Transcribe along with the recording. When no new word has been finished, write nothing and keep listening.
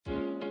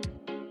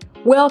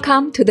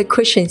Welcome to the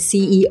Christian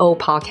CEO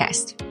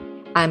podcast.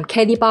 I'm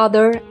Kelly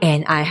Bother,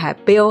 and I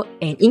have built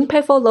an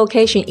impactful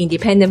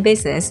location-independent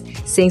business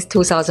since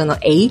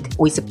 2008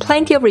 with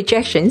plenty of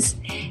rejections,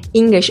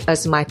 English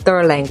as my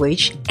third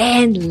language,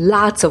 and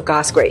lots of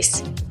God's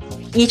grace.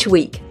 Each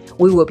week,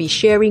 we will be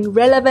sharing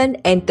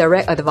relevant and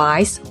direct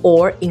advice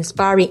or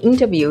inspiring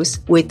interviews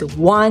with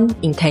one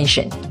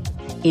intention.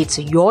 It's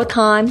your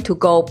time to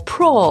go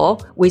pro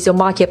with your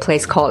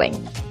marketplace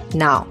calling.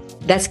 Now,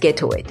 let's get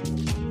to it.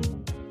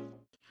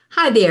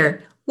 Hi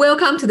there.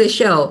 Welcome to the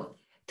show.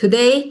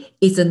 Today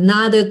is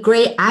another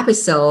great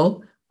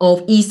episode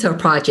of Easter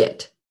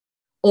Project,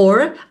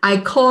 or I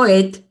call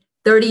it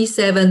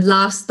 37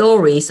 Love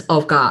Stories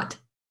of God.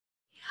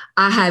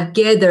 I have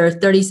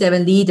gathered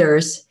 37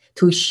 leaders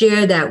to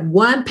share that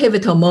one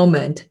pivotal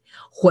moment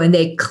when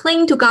they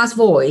cling to God's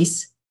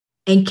voice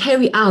and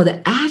carry out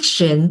the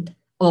action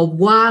of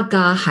what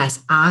God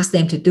has asked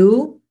them to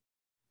do,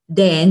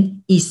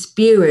 then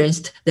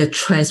experienced the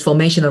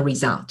transformational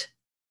result.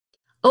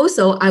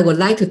 Also, I would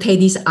like to take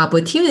this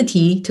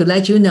opportunity to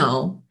let you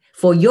know,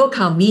 for your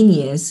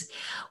convenience,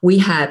 we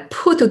have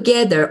put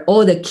together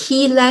all the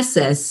key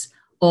lessons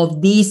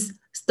of these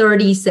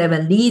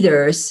 37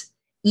 leaders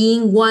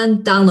in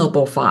one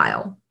downloadable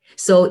file.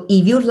 So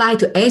if you'd like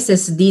to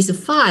access this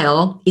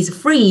file, it's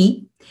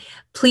free.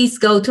 Please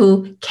go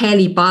to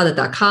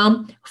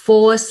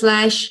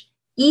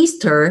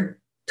kellybother.com/Easter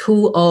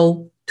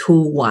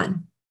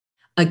 2021.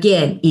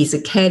 Again, it's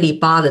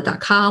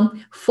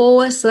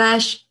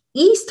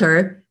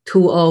kellybother.com/Easter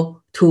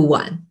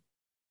 2021.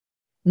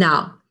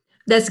 Now,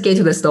 let's get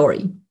to the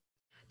story.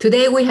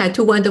 Today, we have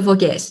two wonderful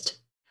guests.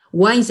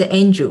 One is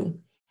Andrew.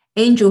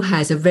 Andrew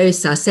has a very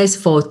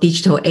successful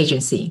digital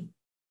agency.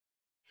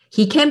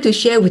 He came to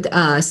share with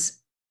us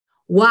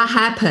what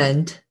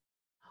happened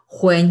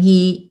when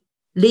he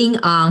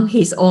leaned on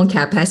his own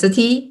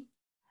capacity,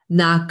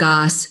 not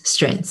God's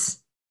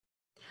strength.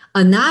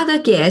 Another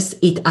guest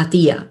is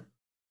Adia.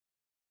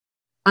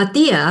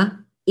 Adia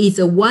is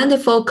a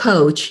wonderful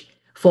coach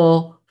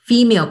for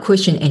female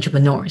Christian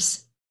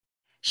entrepreneurs.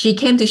 She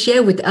came to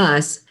share with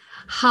us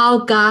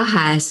how God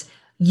has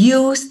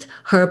used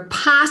her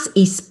past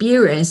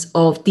experience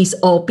of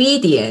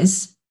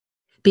disobedience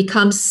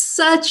become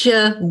such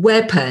a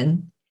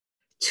weapon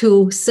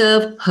to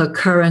serve her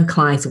current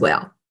clients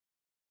well.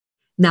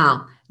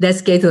 Now,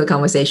 let's get to the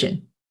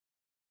conversation.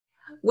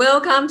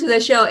 Welcome to the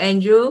show,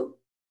 Andrew.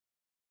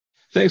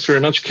 Thanks very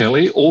much,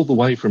 Kelly. All the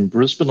way from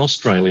Brisbane,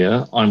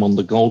 Australia. I'm on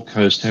the Gold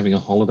Coast having a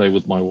holiday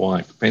with my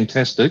wife.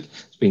 Fantastic.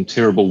 It's been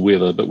terrible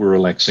weather, but we're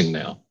relaxing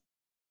now.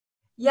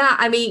 Yeah,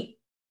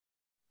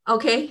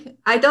 okay.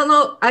 I don't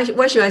know.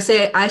 What should I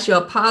say? I should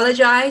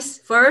apologize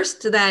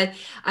first that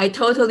I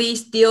totally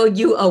steal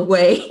you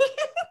away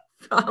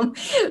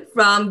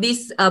from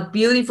this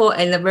beautiful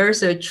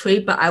anniversary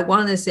trip. But I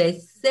want to say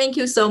thank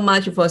you so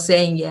much for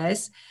saying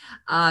yes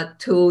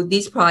to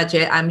this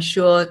project. I'm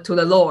sure to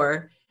the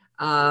Lord.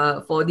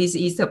 For this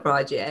Easter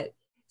project.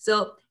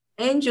 So,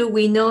 Andrew,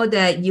 we know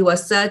that you are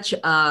such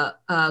a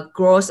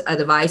growth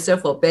advisor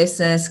for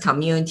business,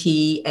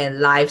 community, and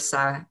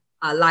lifestyle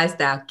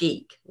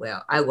geek.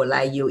 Well, I will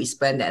let you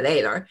explain that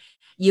later.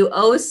 You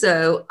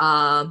also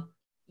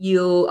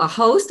you a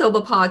host of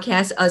a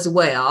podcast as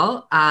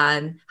well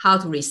on how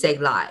to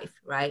reset life,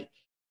 right?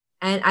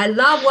 And I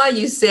love what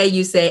you say.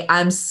 You say,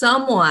 I'm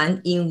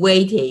someone in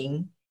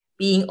waiting,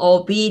 being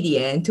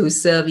obedient to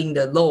serving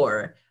the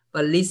Lord,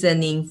 but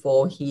listening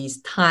for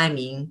his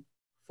timing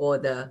for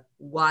the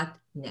what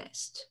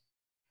next.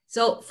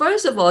 So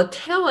first of all,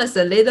 tell us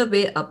a little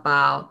bit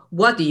about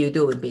what do you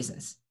do in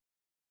business?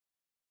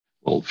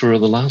 Well, for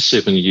the last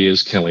 7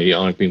 years, Kelly,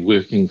 I've been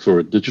working for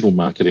a digital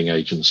marketing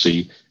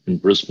agency in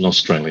Brisbane,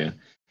 Australia.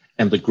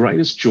 And the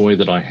greatest joy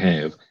that I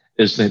have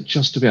is that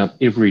just about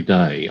every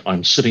day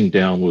I'm sitting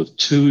down with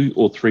 2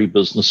 or 3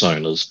 business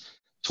owners,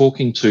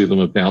 talking to them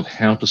about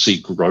how to see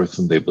growth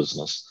in their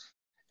business.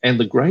 And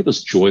the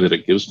greatest joy that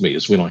it gives me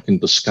is when I can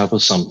discover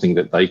something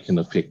that they can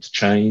affect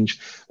change,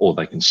 or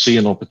they can see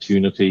an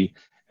opportunity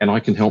and I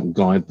can help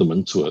guide them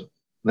into it.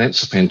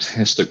 That's a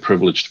fantastic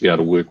privilege to be able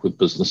to work with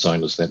business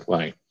owners that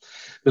way.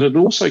 But it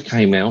also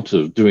came out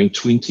of doing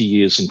 20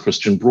 years in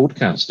Christian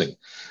broadcasting.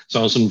 So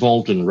I was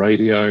involved in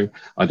radio.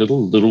 I did a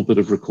little bit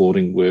of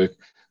recording work,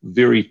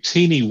 very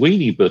teeny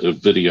weeny bit of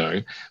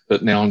video,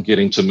 but now I'm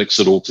getting to mix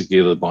it all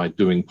together by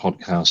doing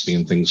podcasting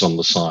and things on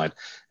the side,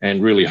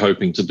 and really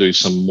hoping to do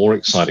some more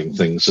exciting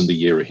things in the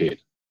year ahead.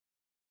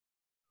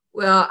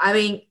 Well,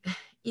 I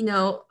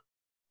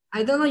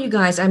don't know you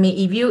guys.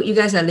 If you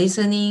guys are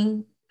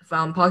listening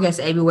from podcasts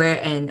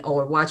everywhere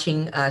or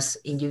watching us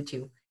in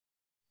YouTube,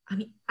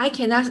 I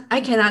cannot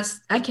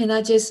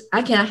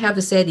help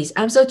to say this.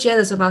 I'm so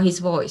jealous about his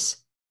voice.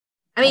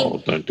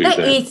 Don't do that.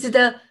 It's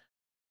the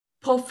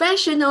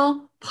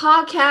professional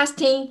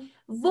podcasting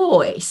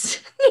voice.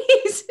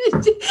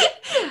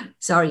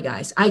 Sorry,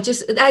 guys. I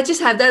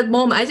just have that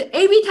moment.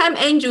 Every time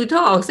Andrew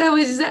talks, I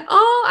always say,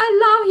 "Oh, I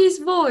love his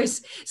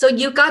voice." So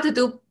you got to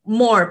do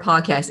more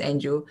podcasts,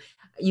 Andrew.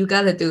 You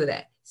got to do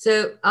that.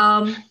 So,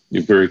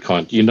 You're very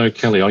kind. You know,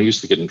 Kelly, I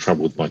used to get in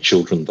trouble with my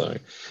children, though,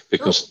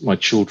 because oh, my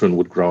children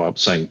would grow up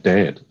saying,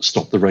 Dad,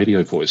 stop the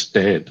radio voice.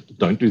 Dad,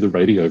 don't do the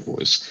radio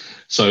voice.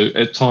 So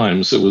at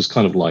times it was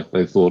kind of like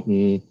they thought,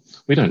 we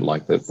don't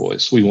like that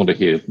voice. We want to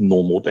hear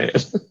normal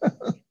Dad.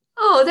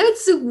 oh,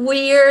 that's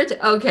weird.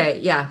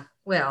 Okay, yeah.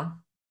 Well,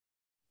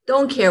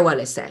 don't care what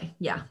I say.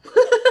 Yeah.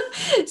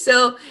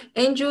 So,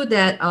 Andrew,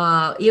 that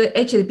you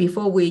actually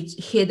before we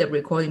hit the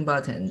recording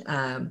button,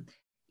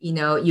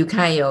 you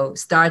kind of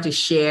start to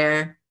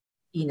share,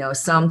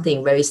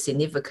 something very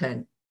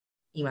significant,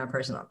 in my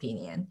personal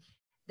opinion,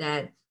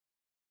 that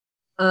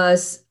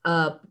as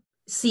a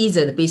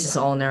seasoned business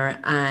owner,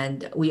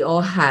 and we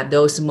all have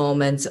those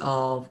moments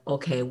of,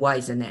 okay, what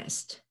is the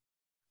next?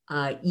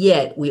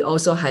 Yet we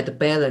also had to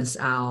balance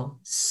out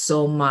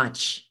so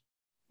much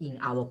in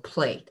our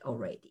plate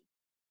already,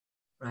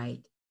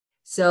 right?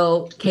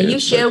 So can Yeah, you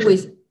it's so share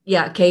true.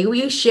 can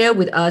you share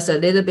with us a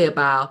little bit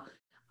about,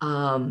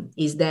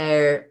 is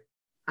there,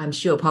 I'm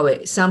sure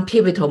probably some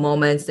pivotal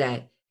moments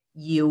that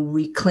you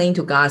reclaim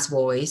to God's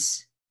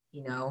voice,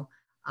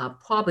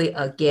 probably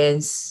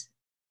against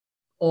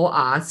all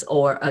odds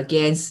or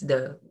against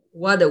the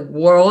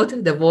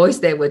voice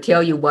that will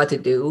tell you what to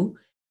do,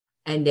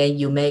 and then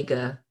you make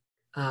a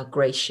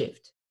great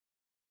shift.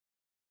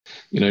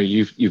 You know,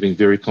 you've been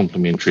very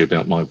complimentary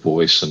about my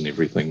voice and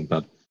everything,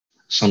 but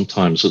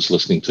sometimes it's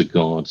listening to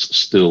God's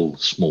still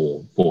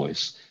small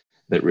voice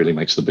that really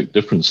makes the big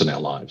difference in our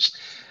lives.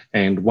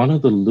 And one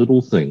of the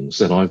little things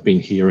that I've been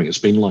hearing, it's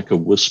been like a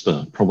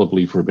whisper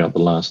probably for about the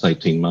last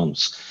 18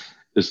 months,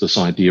 is this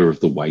idea of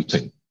the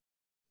waiting.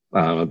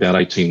 About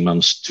 18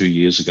 months, 2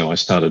 years ago, I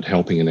started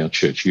helping in our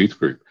church youth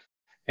group.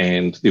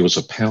 And there was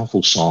a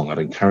powerful song. I'd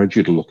encourage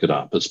you to look it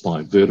up. It's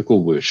by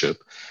Vertical Worship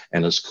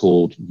and it's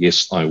called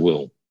Yes, I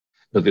Will.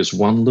 But there's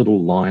one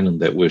little line in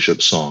that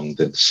worship song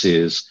that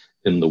says,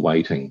 in the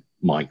waiting,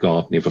 my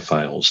God never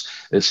fails.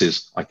 It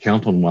says, I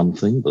count on one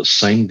thing, the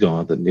same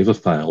God that never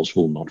fails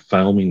will not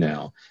fail me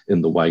now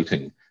in the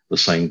waiting. The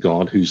same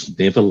God who's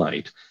never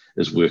late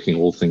is working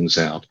all things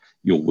out.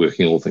 You're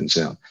working all things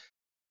out.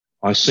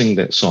 I sing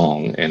that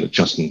song and it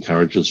just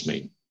encourages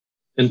me,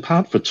 in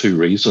part for two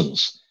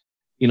reasons.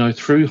 You know,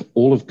 through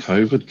all of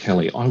COVID,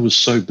 Kelly, I was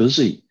so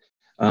busy.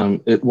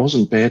 It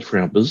wasn't bad for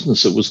our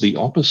business. It was the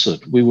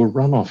opposite. We were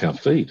run off our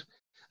feet.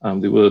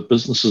 There were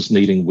businesses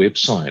needing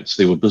websites.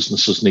 There were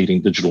businesses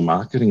needing digital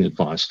marketing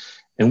advice.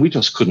 And we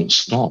just couldn't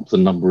stop the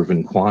number of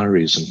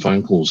inquiries and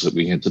phone calls that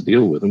we had to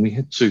deal with. And we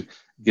had to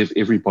give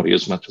everybody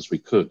as much as we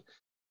could.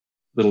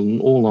 But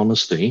in all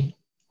honesty,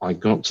 I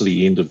got to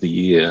the end of the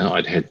year.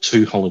 I'd had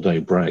 2 holiday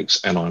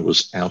breaks and I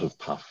was out of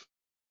puff.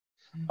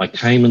 I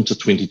came into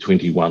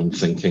 2021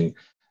 thinking,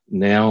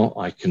 now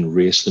I can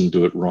rest and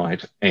do it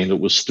right. And it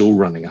was still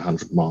running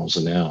 100 miles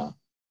an hour.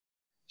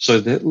 So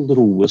that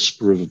little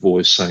whisper of a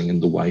voice saying in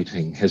the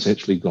waiting has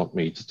actually got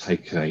me to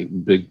take a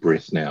big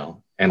breath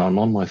now. And I'm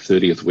on my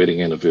 30th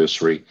wedding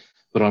anniversary,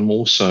 but I'm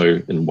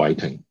also in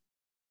waiting.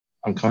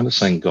 I'm kind of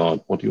saying,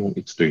 God, what do you want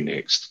me to do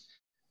next?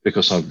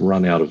 Because I've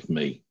run out of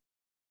me.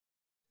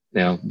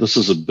 Now, this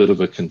is a bit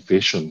of a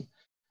confession,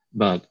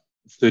 but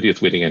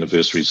 30th wedding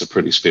anniversaries are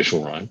pretty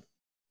special, right?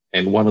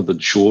 And one of the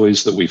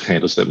joys that we've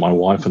had is that my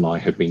wife and I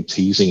have been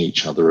teasing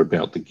each other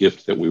about the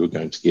gift that we were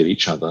going to get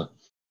each other.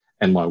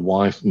 And my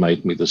wife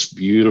made me this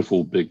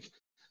beautiful big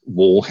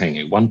wall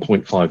hanging,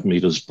 1.5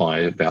 meters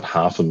by about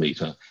half a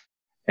meter.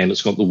 And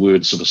it's got the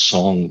words of a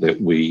song that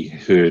we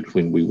heard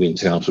when we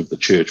went out of the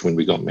church when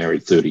we got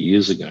married 30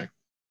 years ago.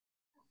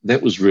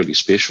 That was really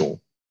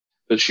special.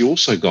 But she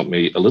also got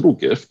me a little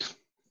gift,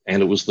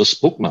 and it was this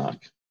bookmark.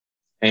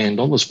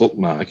 And on this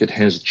bookmark, it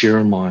has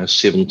Jeremiah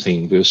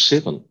 17, verse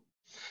 7.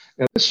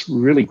 Now, that's a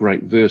really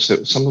great verse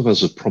that some of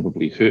us have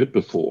probably heard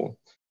before.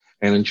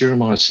 And in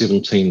Jeremiah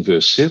 17,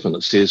 verse 7,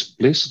 it says,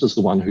 blessed is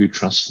the one who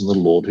trusts in the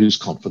Lord, whose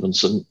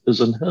confidence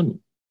is in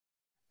him.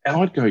 And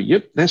I'd go,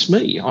 yep, that's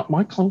me.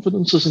 My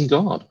confidence is in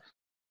God.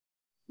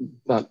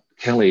 But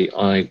Kelly,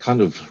 I kind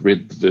of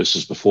read the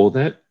verses before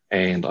that,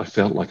 and I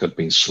felt like I'd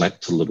been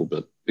slapped a little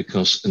bit,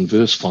 because in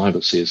verse 5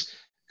 it says,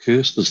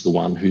 cursed is the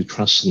one who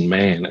trusts in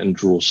man and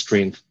draws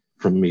strength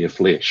from mere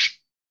flesh.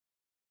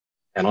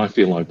 And I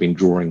feel I've been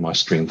drawing my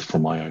strength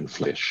from my own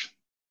flesh.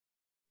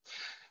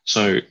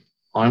 So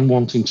I'm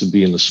wanting to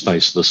be in a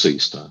space this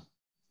Easter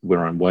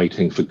where I'm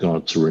waiting for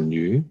God to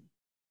renew,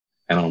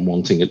 and I'm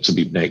wanting it to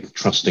be back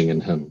trusting in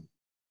him.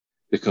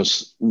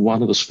 Because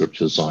one of the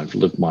scriptures I've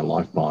lived my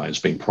life by has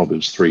been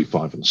Proverbs 3,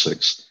 5, and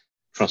 6.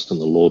 Trust in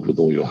the Lord with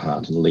all your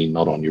heart and lean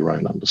not on your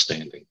own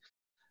understanding.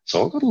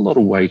 So I've got a lot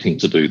of waiting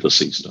to do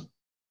this Easter.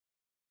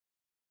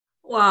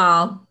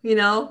 Wow.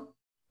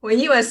 When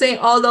you were saying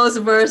all those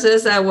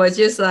verses, I was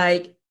just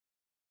like,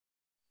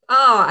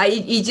 oh, I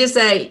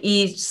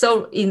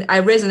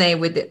resonate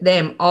with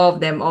them, all of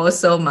them, all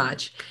so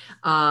much.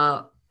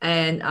 I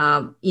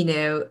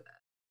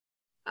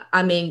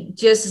mean,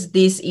 just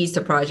this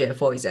Easter project,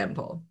 for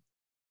example,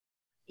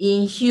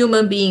 in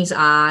human beings'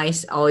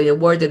 eyes or the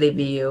worldly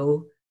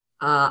view,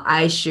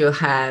 I shouldn't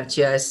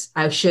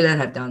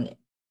have done it.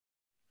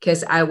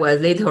 because I was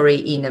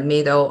literally in the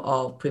middle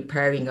of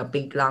preparing a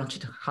big lunch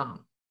to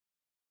come.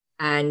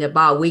 And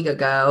about a week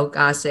ago,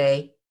 God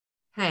said,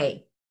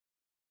 hey,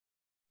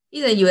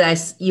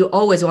 you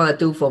always want to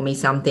do for me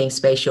something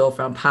special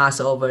from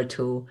Passover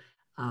to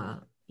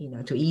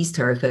to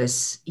Easter,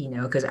 because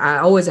I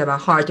always have a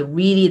heart to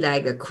really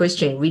like a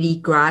Christian, really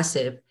grasp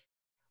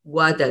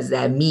what does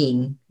that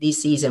mean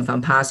this season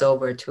from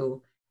Passover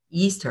to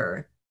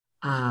Easter.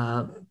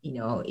 Because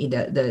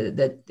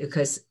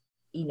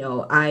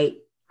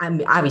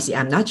I'm obviously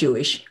I'm not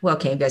Jewish. Well,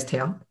 can you guys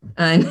tell?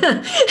 And but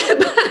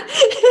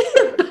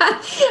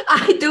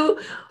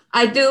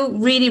I do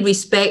really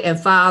respect and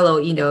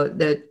follow,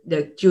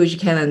 the Jewish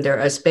calendar,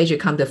 especially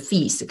come to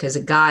feast, because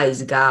God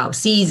is God of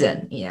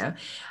season,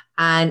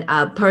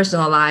 And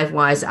personal life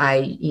wise,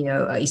 I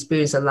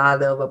experience a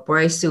lot of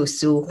breakthrough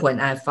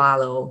when I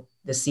follow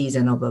the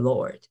season of the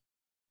Lord.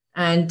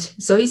 And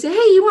so he said,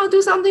 hey, you want to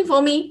do something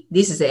for me?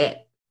 This is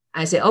it.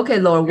 I said, okay,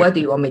 Lord, what do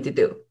you want me to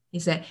do? He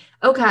said,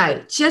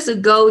 okay,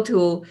 just go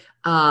to,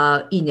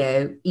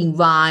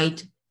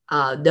 invite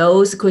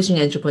those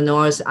Christian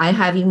entrepreneurs I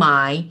have in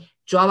mind,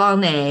 drop our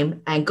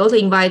name and go to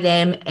invite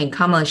them and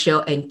come on the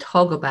show and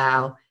talk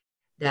about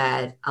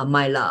that,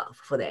 my love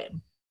for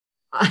them.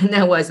 And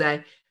I was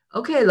like,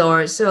 okay,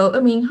 Lord. So,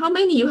 how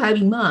many you have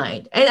in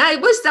mind? And I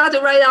would start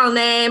to write down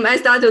name. I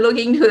started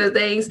looking into the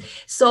things.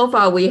 So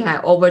far, we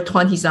have over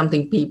 20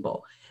 something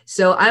people.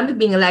 So I'm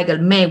being like a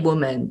man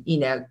woman,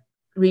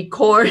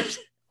 record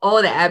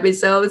all the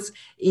episodes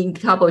in a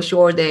couple of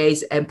short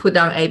days and put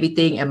down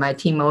everything. And my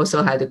team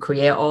also had to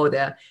create all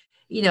the,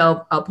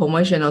 a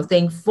promotional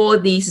thing for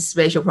this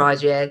special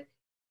project.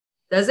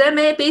 Does that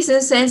make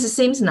business sense? It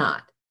seems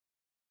not.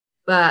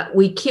 But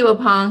we keep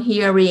upon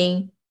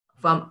hearing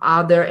from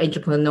other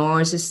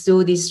entrepreneurs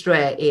through this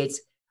thread.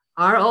 It's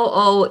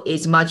ROO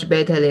is much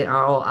better than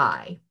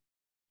ROI.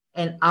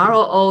 And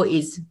ROO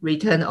is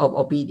return of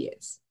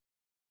obedience.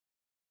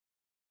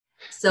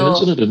 So, and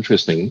isn't it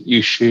interesting?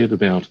 You shared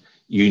about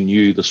you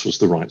knew this was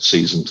the right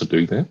season to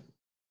do that.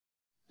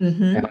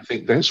 Mm-hmm. And I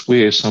think that's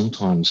where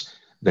sometimes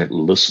that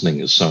listening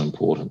is so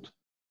important.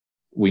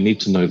 We need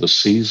to know the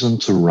season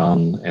to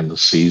run and the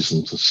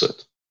season to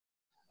sit.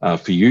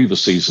 For you, the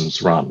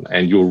season's run,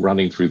 and you're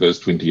running through those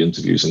 20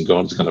 interviews, and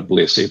God's going to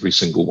bless every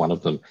single one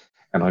of them.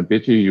 And I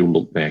bet you'll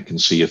look back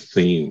and see a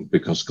theme,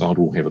 because God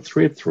will have a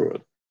thread through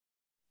it.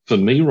 For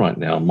me right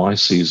now, my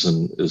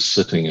season is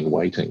sitting and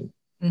waiting.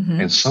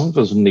 Mm-hmm. And some of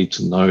us need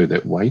to know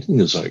that waiting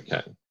is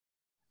okay,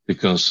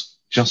 because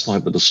just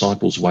like the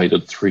disciples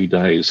waited 3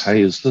 days,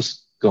 hey, is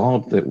this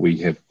God that we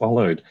have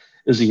followed?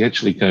 Is he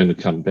actually going to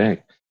come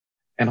back?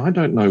 And I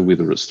don't know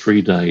whether it's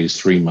 3 days,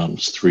 3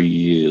 months, 3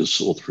 years,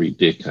 or 3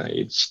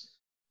 decades,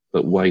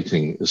 but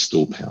waiting is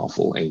still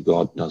powerful, and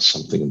God does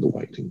something in the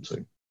waiting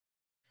too.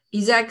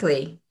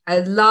 Exactly. I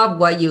love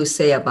what you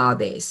say about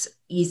this.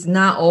 It's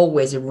not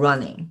always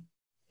running.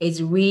 It's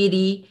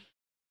really,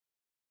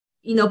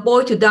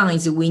 boiled down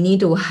is we need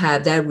to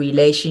have that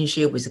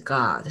relationship with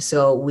God.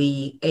 So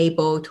we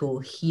able to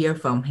hear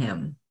from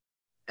him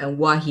and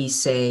what he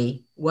is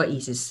saying.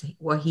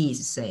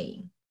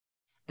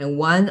 And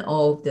one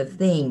of the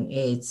thing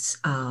is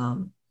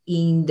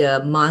in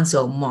the month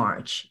of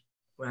March,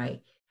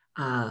 right?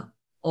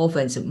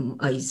 Often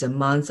it's a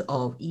month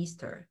of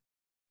Easter.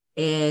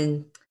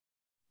 And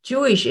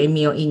Jewish,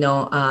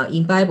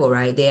 in Bible,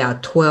 right, there are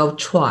 12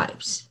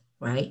 tribes,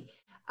 right?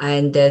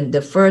 And then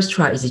the first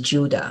tribe is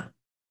Judah.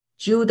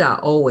 Judah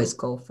always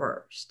go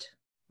first,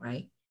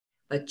 right?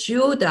 But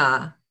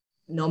Judah,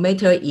 no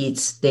matter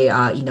they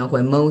are,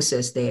 when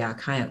Moses,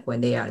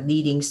 when they are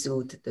leading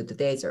through the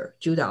desert,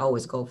 Judah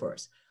always go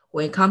first.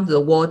 When it comes to the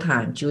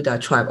wartime, Judah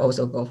tribe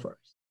also go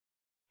first.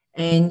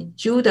 And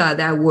Judah,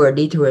 that word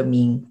literally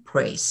means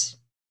praise.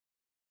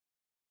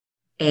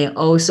 And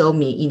also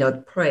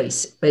mean,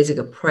 praise,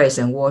 basically praise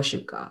and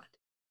worship God.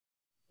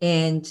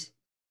 And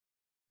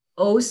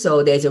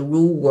also there's a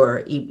root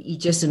word, it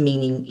just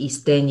meaning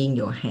extending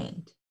your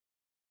hand.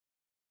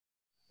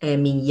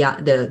 And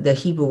the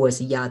Hebrew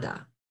was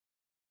yada.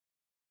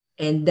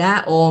 And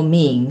that all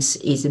means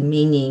is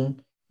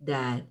meaning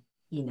that,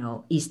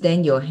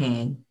 extend your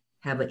hand,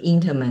 have an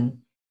intimate,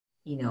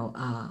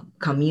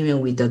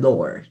 communion with the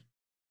Lord.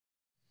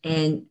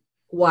 And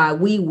while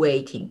we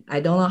waiting, I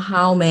don't know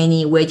how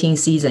many waiting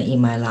season in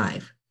my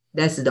life.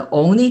 That's the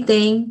only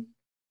thing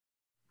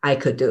I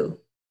could do.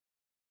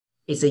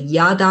 It's a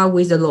yada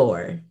with the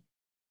Lord.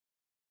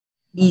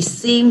 It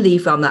seemingly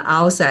from the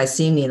outside,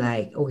 seemingly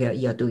like, okay,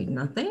 you're doing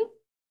nothing.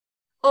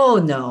 Oh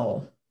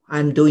no,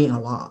 I'm doing a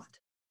lot.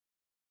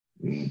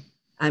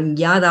 I'm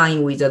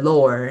yadaing with the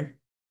Lord.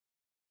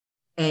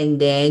 And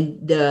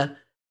then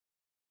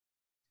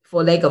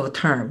for lack of a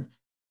term,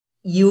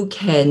 you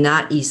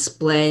cannot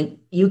explain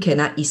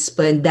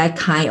that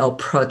kind of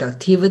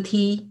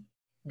productivity,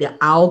 the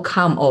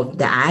outcome of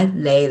that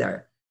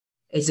later.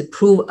 It's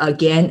proved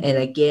again and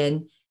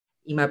again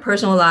in my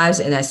personal lives,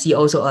 and I see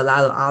also a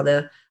lot of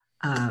other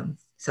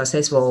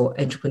successful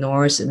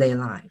entrepreneurs in their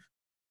life.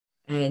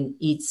 And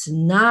it's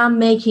not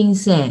making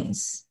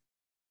sense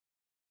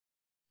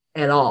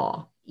at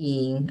all.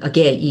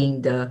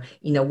 in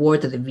the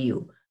world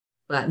view.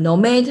 But no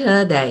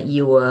matter that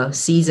your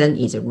season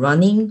is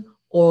running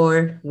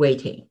or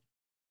waiting,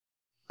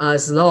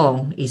 as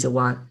long as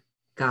what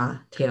God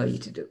tell you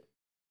to do.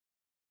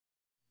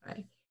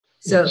 Right.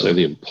 So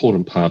the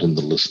important part in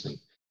the listening.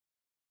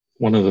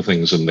 One of the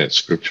things in that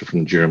scripture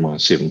from Jeremiah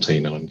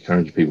 17, and I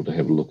encourage people to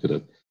have a look at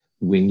it,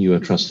 when you are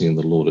trusting in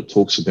the Lord, it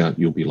talks about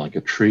you'll be like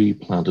a tree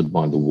planted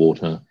by the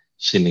water,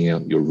 sending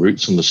out your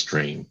roots in the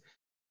stream.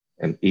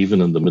 And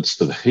even in the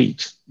midst of the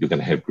heat, you're going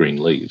to have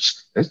green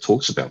leaves. That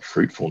talks about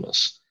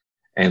fruitfulness.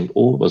 And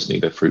all of us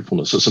need that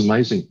fruitfulness. It's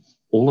amazing.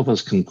 All of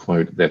us can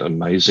quote that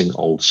amazing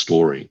old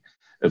story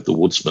of the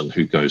woodsman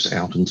who goes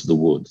out into the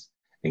woods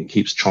and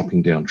keeps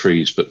chopping down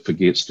trees, but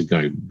forgets to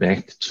go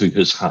back to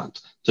his hut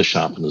to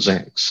sharpen his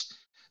axe.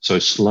 So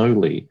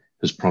slowly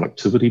his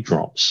productivity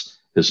drops,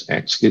 his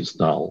axe gets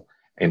dull,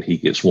 and he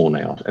gets worn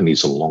out, and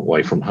he's a long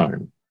way from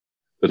home.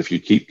 But if you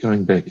keep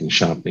going back and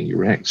sharpening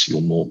your axe, you're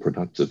more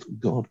productive.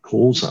 God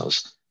calls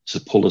us to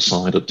pull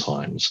aside at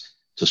times,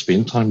 to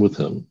spend time with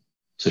him,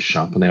 to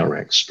sharpen our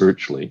axe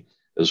spiritually,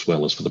 as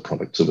well as for the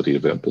productivity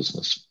of our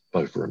business.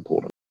 Both are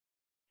important.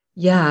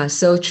 Yeah,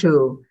 so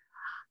true.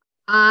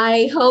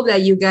 I hope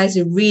that you guys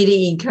are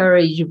really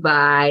encouraged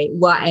by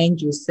what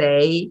Andrew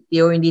said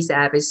during this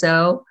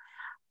episode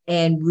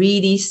and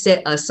really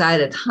set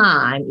aside a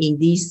time in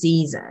this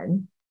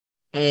season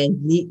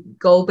and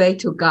go back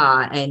to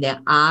God and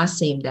then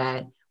ask him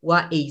that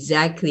what he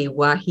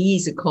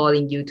is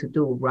calling you to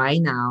do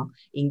right now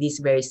in this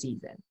very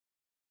season.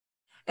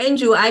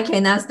 Andrew, I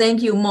cannot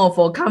thank you more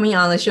for coming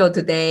on the show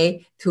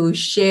today to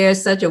share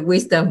such a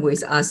wisdom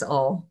with us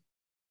all.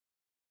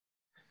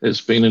 It's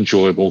been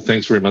enjoyable.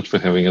 Thanks very much for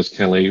having us,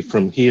 Kelly.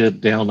 From here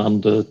down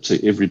under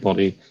to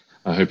everybody,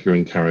 I hope you're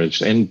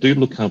encouraged. And do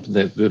look up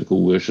that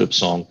vertical worship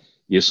song.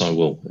 Yes, I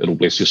will. It'll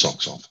bless your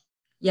socks off.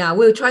 Yeah,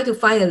 we'll try to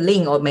find a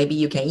link, or maybe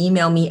you can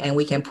email me and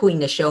we can put in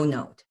the show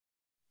note.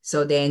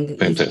 So then,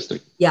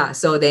 fantastic.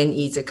 So then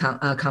it's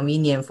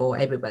convenient for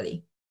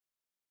everybody.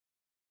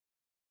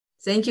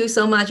 Thank you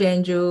so much,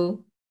 Andrew.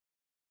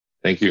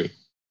 Thank you.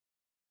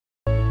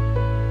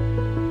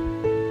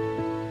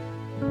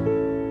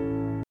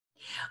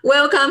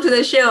 Welcome to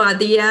the show,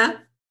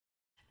 Adia.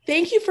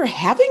 Thank you for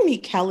having me,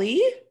 Kelly.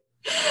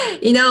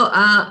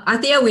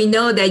 Adia, we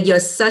know that you're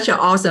such an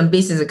awesome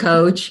business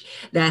coach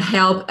that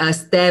help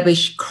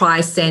establish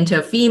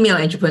Christ-centered female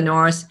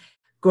entrepreneurs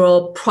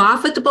grow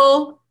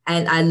profitable,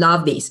 and I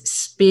love this,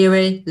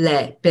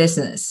 spirit-led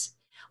business.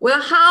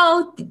 Well,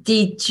 how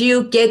did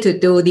you get to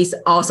do this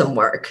awesome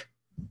work?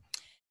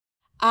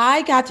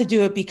 I got to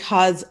do it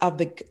because of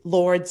the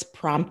Lord's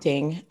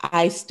prompting.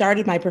 I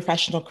started my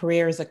professional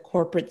career as a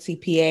corporate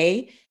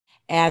CPA.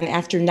 And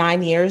after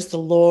 9 years, the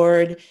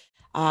Lord,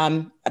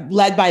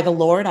 led by the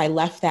Lord, I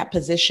left that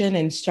position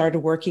and started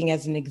working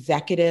as an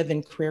executive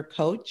and career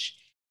coach.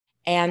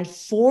 And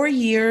 4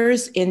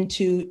 years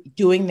into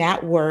doing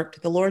that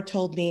work, the Lord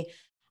told me,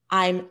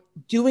 I'm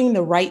doing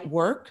the right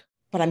work,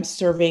 but I'm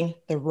serving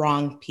the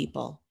wrong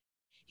people.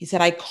 He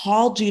said, I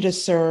called you to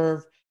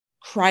serve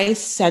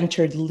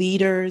Christ-centered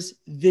leaders,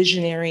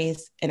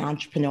 visionaries, and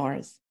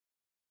entrepreneurs.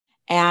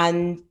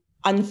 And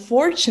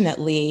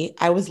unfortunately,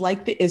 I was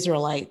like the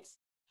Israelites,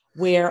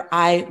 where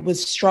I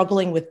was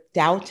struggling with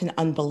doubt and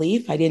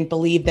unbelief. I didn't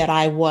believe that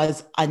I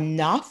was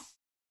enough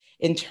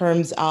in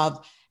terms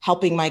of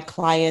helping my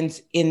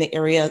clients in the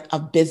area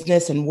of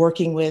business and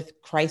working with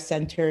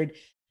Christ-centered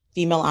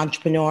female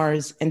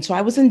entrepreneurs. And so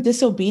I was in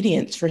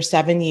disobedience for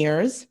 7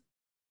 years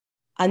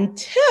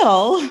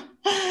until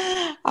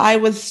I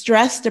was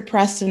stressed,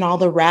 depressed, and all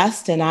the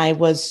rest. And I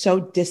was so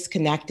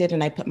disconnected,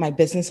 and I put my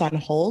business on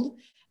hold,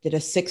 did a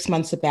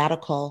 6-month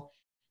sabbatical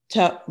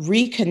to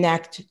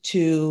reconnect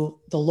to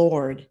the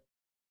Lord.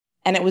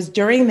 And it was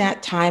during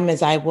that time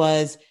as I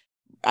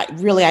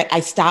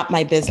stopped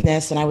my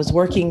business, and I was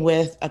working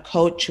with a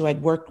coach who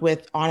I'd worked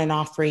with on and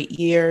off for 8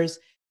 years.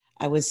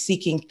 I was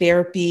seeking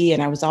therapy,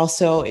 and I was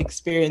also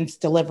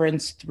experienced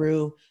deliverance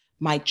through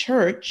my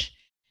church.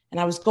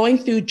 And I was going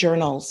through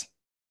journals,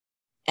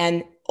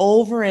 and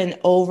over and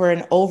over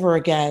and over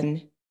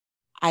again,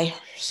 I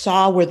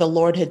saw where the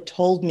Lord had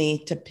told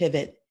me to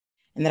pivot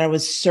and that I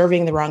was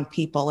serving the wrong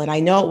people. And I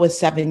know it was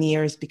 7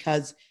 years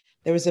because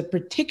there was a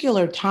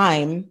particular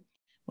time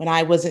when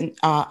I was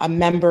a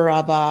member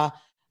of a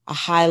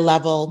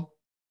high-level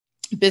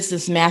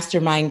business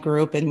mastermind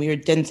group, and we were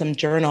doing some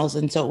journals.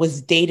 And so it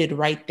was dated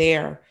right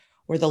there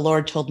where the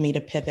Lord told me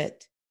to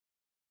pivot.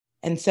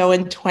 And so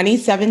in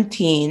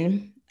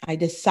 2017, I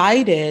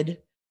decided,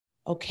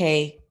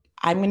 okay,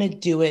 I'm going to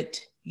do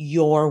it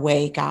your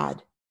way,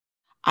 God.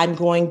 I'm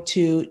going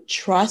to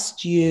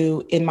trust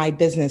you in my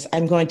business.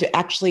 I'm going to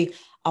actually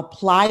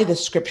apply the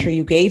scripture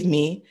you gave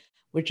me,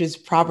 which is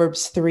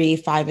Proverbs 3,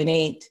 5, and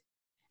 8.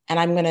 And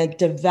I'm going to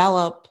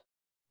develop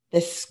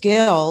the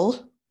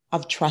skill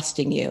of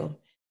trusting you.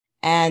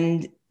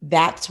 And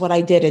that's what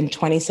I did in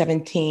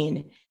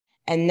 2017.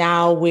 And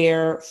now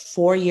we're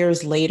 4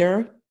 years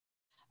later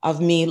of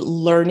me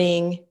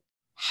learning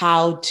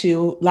how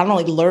to, not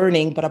only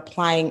learning, but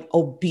applying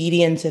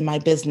obedience in my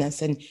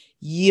business and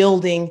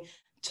yielding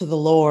to the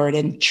Lord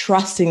and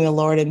trusting the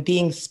Lord and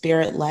being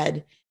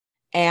spirit-led.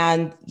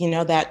 And,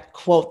 that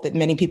quote that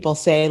many people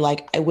say,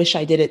 like, I wish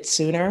I did it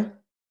sooner.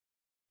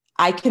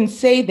 I can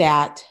say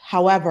that.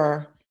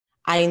 However,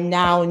 I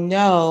now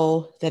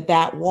know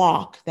that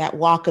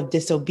walk of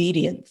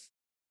disobedience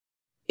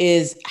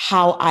is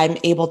how I'm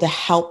able to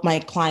help my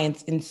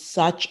clients in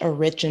such a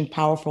rich and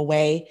powerful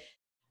way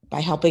by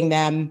helping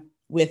them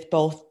with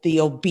both the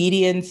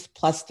obedience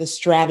plus the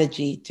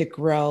strategy to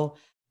grow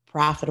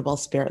profitable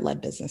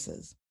spirit-led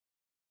businesses.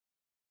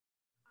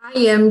 I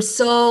am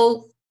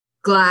so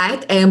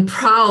glad and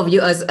proud of you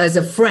as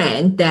a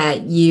friend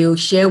that you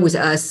share with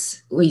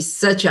us with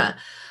such a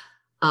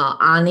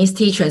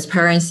honesty,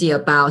 transparency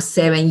about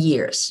 7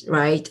 years,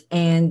 right?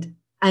 And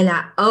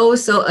I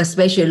also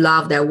especially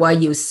love that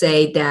what you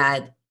say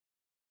that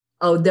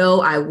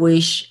although I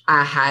wish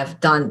I have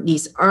done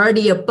this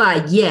earlier,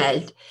 but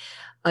yet,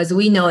 as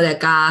we know that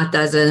God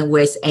doesn't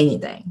waste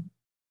anything.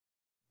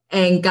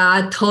 And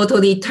God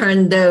totally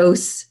turned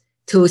those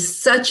to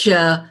such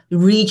a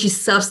rich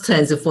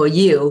substance for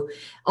you.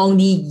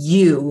 Only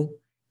you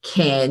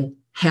can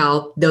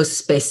help those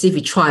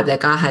specific tribe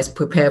that God has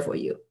prepared for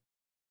you.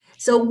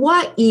 So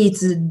what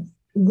is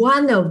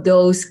one of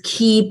those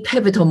key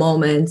pivotal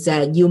moments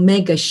that you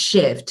make a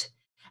shift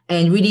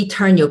and really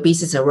turn your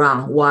business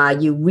around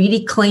while you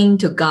really cling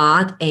to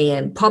God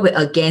and probably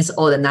against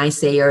all the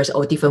naysayers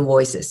or different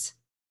voices?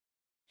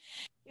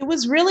 It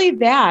was really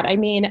that. I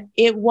mean,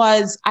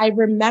 I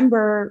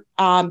remember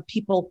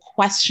people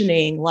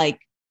questioning, like,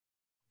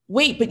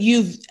 wait, but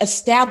you've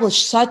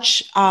established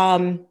such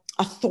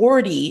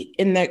authority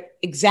in the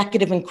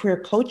executive and career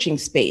coaching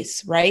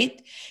space,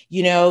 right?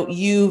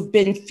 You've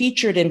been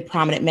featured in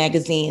prominent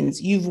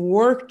magazines. You've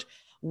worked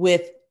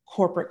with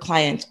corporate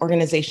clients,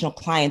 organizational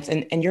clients,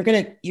 and you're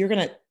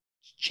gonna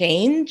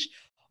change,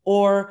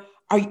 or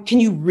can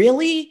you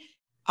really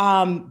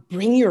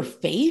bring your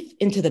faith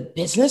into the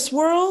business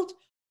world?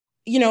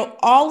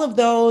 All of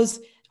those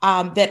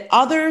that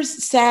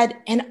others said,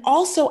 and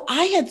also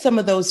I had some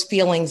of those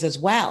feelings as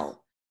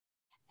well.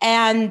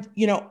 And,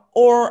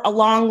 or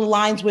along the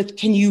lines with,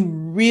 can you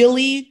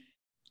really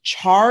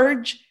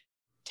charge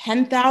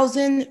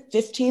 10,000,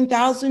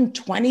 15,000,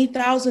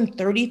 20,000,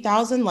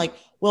 30,000? Like,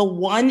 will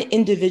one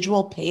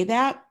individual pay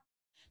that?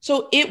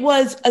 So it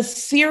was a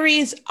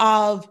series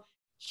of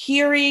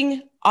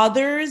hearing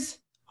others'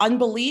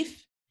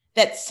 unbelief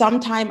that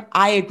sometime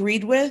I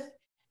agreed with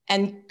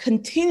and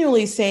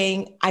continually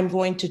saying, I'm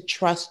going to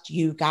trust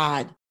you,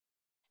 God.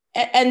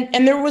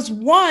 And there was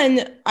one,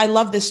 I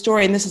love this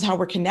story, and this is how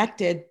we're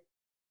connected.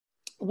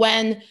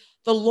 When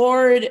the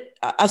Lord,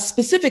 a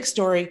specific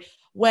story,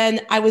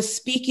 when I was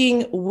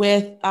speaking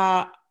with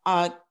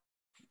a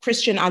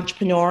Christian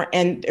entrepreneur,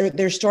 and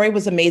their story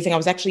was amazing. I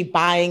was actually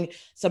buying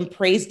some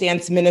praise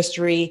dance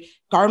ministry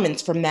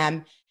garments from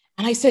them.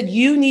 And I said,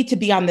 you need to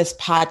be on this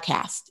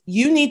podcast.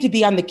 You need to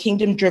be on the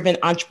Kingdom Driven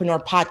Entrepreneur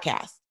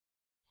podcast.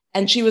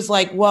 And she was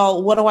like,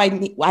 well, what do I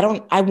need?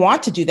 I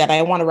want to do that.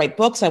 I want to write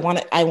books. I want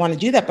to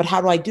do that. But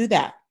how do I do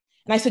that?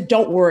 And I said,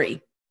 don't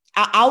worry.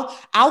 I'll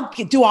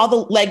do all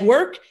the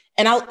legwork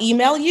and I'll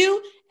email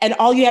you, and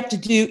all you have to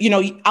do,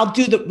 I'll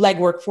do the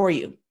legwork for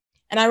you.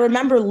 And I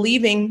remember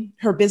leaving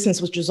her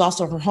business, which was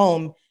also her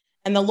home.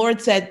 And the Lord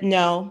said,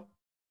 no,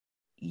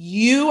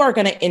 you are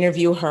going to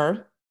interview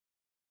her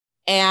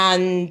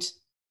and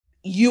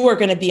you are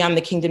going to be on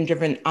the Kingdom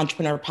Driven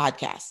Entrepreneur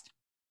podcast.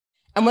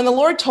 And when the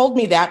Lord told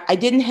me that, I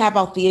didn't have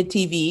Althea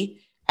TV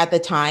at the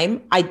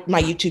time,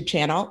 my YouTube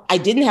channel. I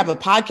didn't have a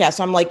podcast.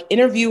 So I'm like,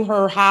 interview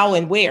her how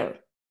and where.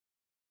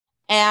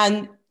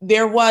 And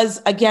there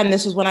was, again,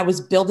 this was when I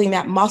was building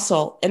that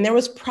muscle. And there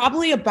was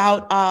probably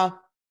about a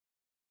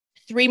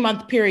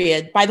 3-month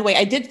period. By the way,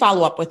 I did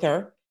follow up with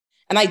her.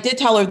 And I did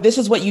tell her, this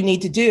is what you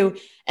need to do.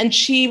 And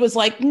she was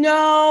like,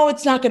 no,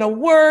 it's not going to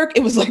work.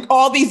 It was like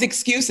all these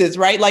excuses,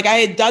 right? Like I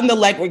had done the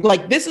legwork,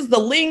 like this is the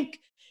link.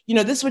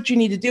 This is what you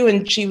need to do.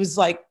 And she was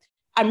like,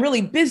 I'm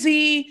really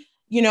busy,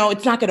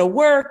 it's not going to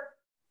work,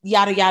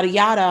 yada, yada,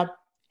 yada.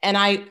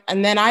 And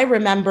then I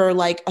remember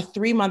like a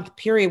 3-month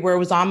period where it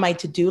was on my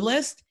to-do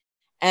list.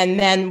 And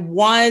then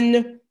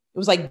it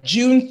was like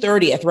June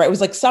 30th, right? It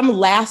was like some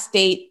last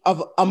date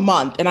of a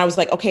month. And I was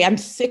like, okay, I'm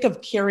sick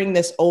of carrying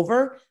this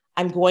over.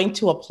 I'm going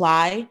to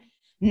apply,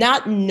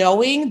 not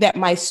knowing that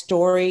my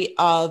story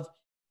of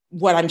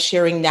what I'm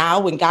sharing now,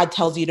 when God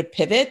tells you to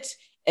pivot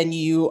and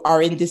you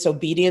are in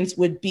disobedience,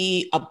 would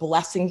be a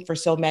blessing for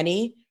so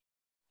many.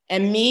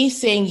 And me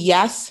saying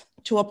yes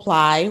to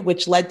apply,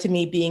 which led to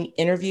me being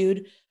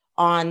interviewed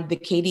on the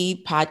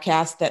Katie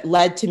podcast, that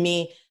led to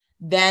me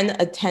then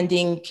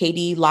attending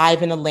Katie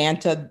Live in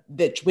Atlanta,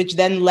 which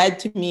then led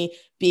to me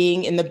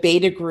being in the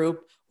beta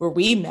group where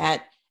we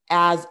met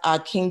as a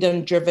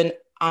Kingdom Driven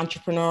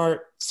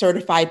Entrepreneur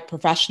certified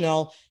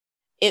professional.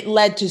 It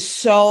led to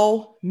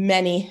so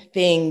many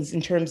things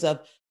in terms of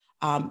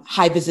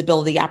high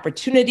visibility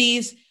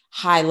opportunities,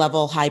 high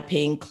level, high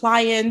paying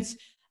clients,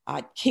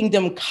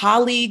 Kingdom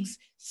colleagues,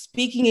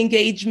 speaking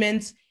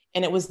engagements.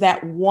 And it was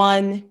that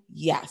one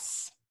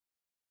yes.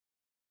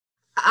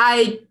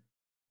 I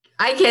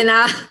I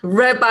cannot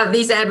wrap up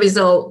this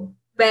episode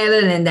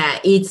better than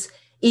that. It's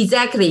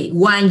exactly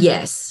one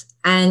yes.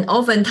 And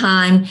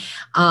oftentimes,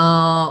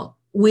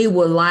 we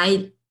would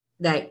like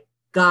that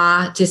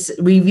God just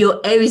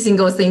reveal every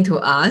single thing to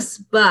us,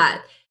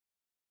 but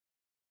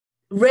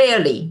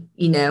rarely.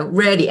 And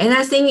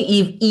I think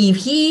if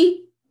he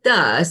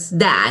does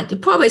that,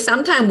 probably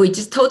sometimes we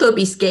just totally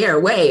be scared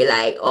away,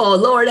 like, oh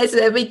Lord, that's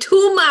a bit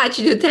too much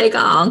to take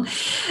on.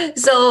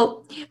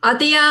 So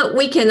Adia,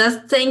 we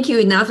cannot thank you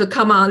enough to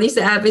come on this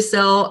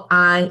episode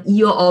on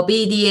your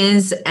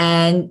obedience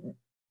and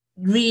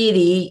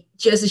really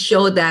just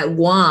show that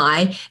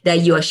why that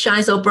you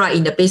shine so bright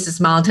in the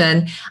business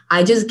mountain.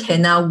 I just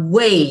cannot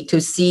wait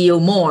to see you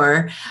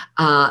more,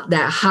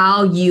 that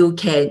how you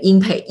can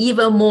impact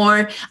even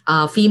more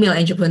female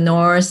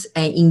entrepreneurs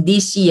and in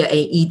this year and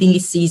in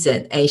this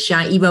season and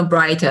shine even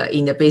brighter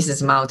in the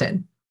business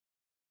mountain.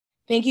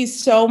 Thank you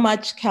so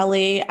much,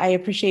 Kelly. I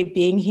appreciate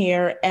being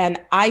here. And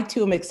I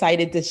too am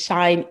excited to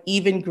shine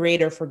even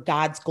greater for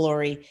God's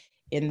glory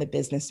in the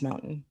business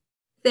mountain.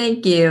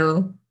 Thank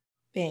you.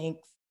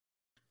 Thanks.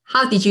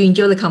 How did you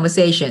enjoy the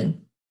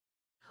conversation?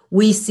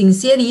 We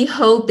sincerely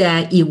hope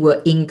that it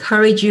will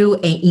encourage you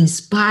and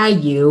inspire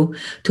you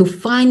to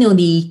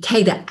finally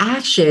take the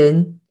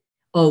action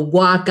of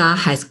what God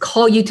has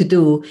called you to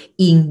do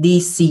in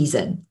this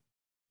season.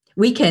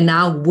 We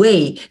cannot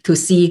wait to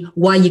see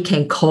what you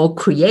can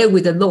co-create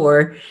with the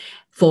Lord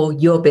for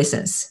your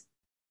business.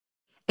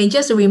 And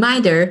just a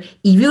reminder,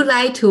 if you'd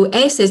like to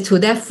access to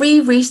that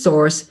free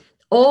resource,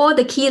 all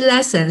the key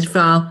lessons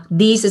from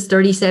these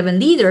 37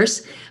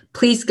 leaders,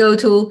 please go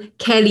to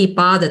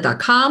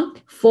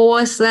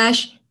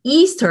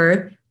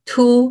kellybarder.com/Easter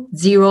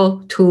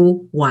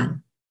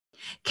 2021.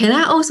 Can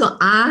I also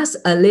ask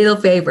a little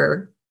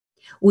favor?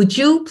 Would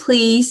you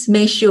please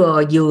make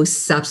sure you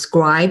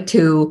subscribe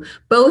to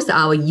both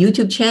our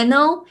YouTube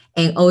channel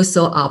and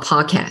also our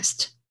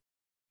podcast?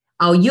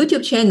 Our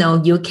YouTube channel,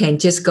 you can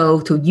just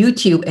go to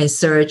YouTube and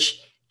search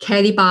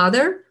Kelly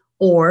Barder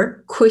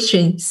or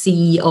Christian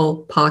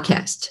CEO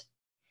Podcast.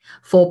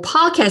 For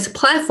podcast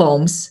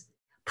platforms,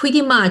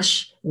 pretty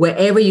much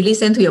wherever you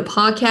listen to your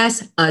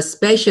podcast,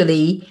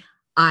 especially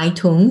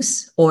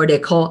iTunes, or they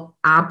call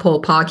Apple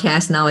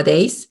Podcasts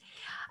nowadays,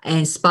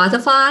 and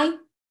Spotify,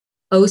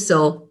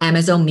 also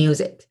Amazon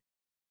Music.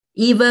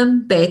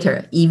 Even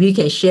better, if you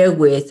can share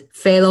with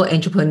fellow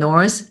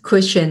entrepreneurs,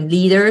 Christian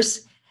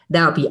leaders,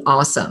 that would be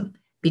awesome.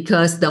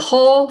 Because the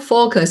whole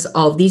focus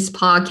of this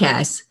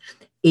podcast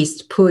is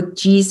to put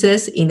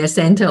Jesus in the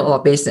center of our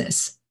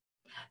business.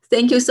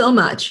 Thank you so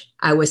much.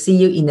 I will see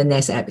you in the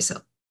next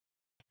episode.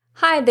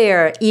 Hi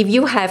there. If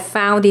you have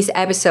found this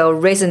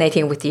episode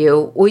resonating with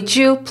you, would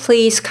you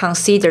please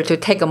consider to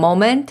take a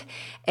moment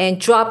and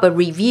drop a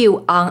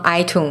review on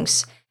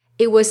iTunes?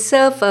 It will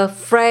serve a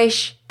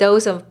fresh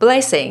dose of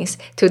blessings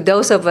to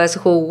those of us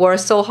who work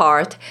so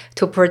hard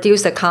to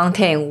produce the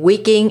content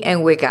week in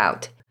and week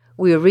out.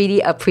 We really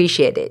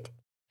appreciate it.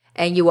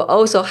 And you will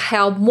also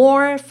help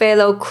more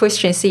fellow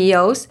Christian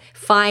CEOs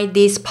find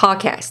this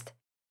podcast.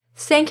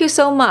 Thank you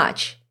so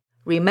much.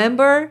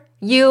 Remember,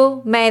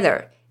 you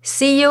matter.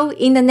 See you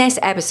in the next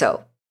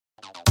episode.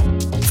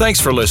 Thanks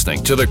for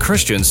listening to the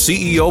Christian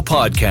CEO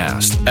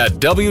Podcast at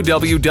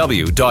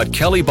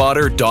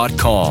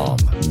www.kellybarder.com.